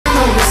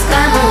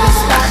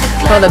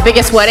Well, the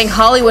biggest wedding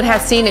Hollywood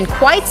has seen in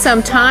quite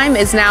some time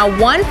is now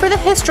one for the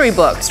history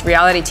books.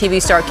 Reality TV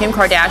star Kim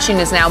Kardashian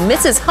is now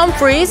Mrs.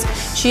 Humphries.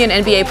 She and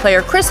NBA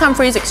player Kris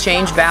Humphries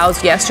exchanged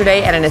vows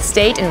yesterday at an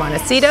estate in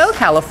Montecito,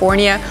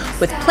 California,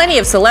 with plenty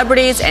of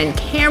celebrities and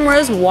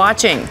cameras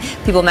watching.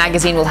 People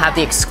magazine will have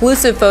the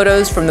exclusive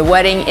photos from the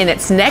wedding in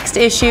its next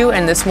issue,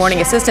 and this morning,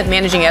 assistant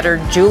managing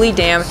editor Julie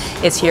Dam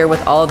is here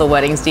with all of the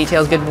wedding's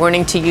details. Good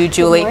morning to you,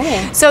 Julie. Good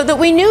morning. So that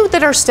we knew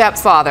that her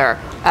stepfather,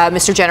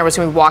 Mr. Jenner, was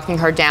going to be walking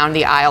her down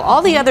the aisle.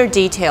 All the other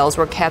details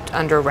were kept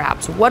under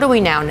wraps. What do we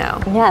now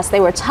know? Yes, they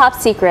were top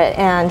secret,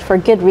 and for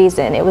good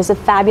reason. It was a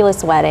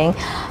fabulous wedding.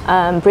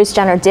 Bruce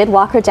Jenner did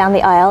walk her down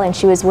the aisle, and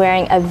she was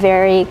wearing a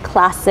very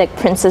classic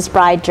Princess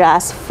Bride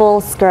dress,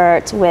 full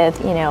skirt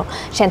with,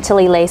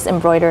 Chantilly lace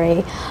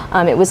embroidery.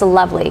 It was a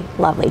lovely,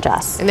 lovely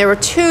dress. And there were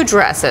two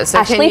dresses. So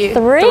Actually,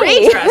 three.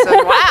 Three dresses.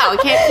 Wow,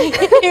 can't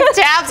keep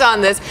tabs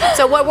on this.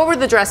 So what were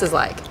the dresses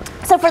like?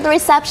 So for the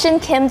reception,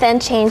 Kim then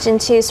changed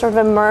into sort of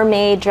a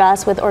mermaid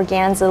dress with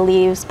organza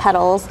leaves,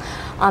 petals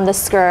on the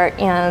skirt,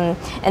 and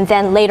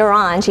then later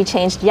on she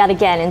changed yet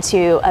again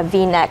into a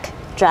V-neck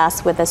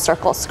dress with a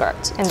circle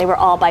skirt, and they were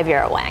all by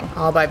Vera Wang.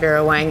 All by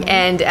Vera Wang,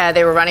 and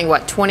they were running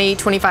what,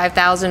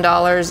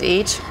 $25,000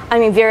 each? I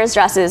mean, Vera's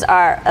dresses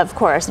are, of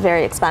course,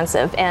 very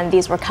expensive, and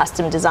these were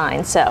custom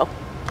designed, so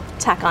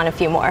tack on a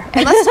few more.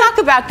 And let's talk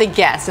about the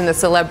guests and the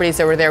celebrities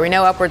that were there. We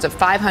know upwards of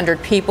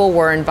 500 people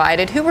were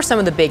invited. Who were some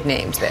of the big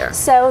names there?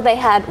 So they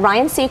had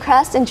Ryan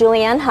Seacrest and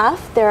Julianne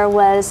Hough. There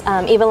was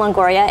Eva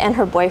Longoria and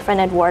her boyfriend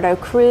Eduardo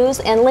Cruz,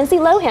 and Lindsay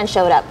Lohan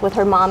showed up with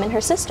her mom and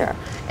her sister.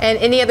 And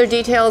any other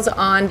details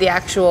on the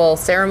actual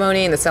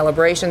ceremony and the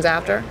celebrations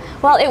after?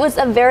 Well, it was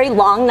a very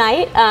long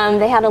night.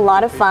 They had a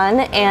lot of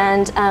fun,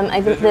 and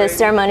I think the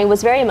ceremony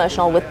was very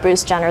emotional with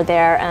Bruce Jenner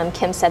there.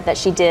 Kim said that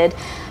she did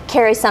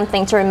carry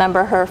something to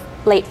remember her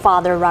late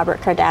father, Robert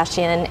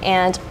Kardashian,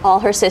 and all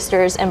her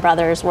sisters and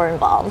brothers were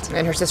involved.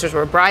 And her sisters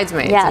were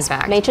bridesmaids, yes, in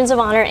fact. Matrons of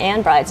honor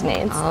and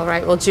bridesmaids. All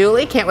right. Well,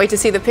 Julie, can't wait to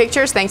see the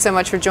pictures. Thanks so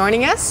much for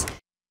joining us.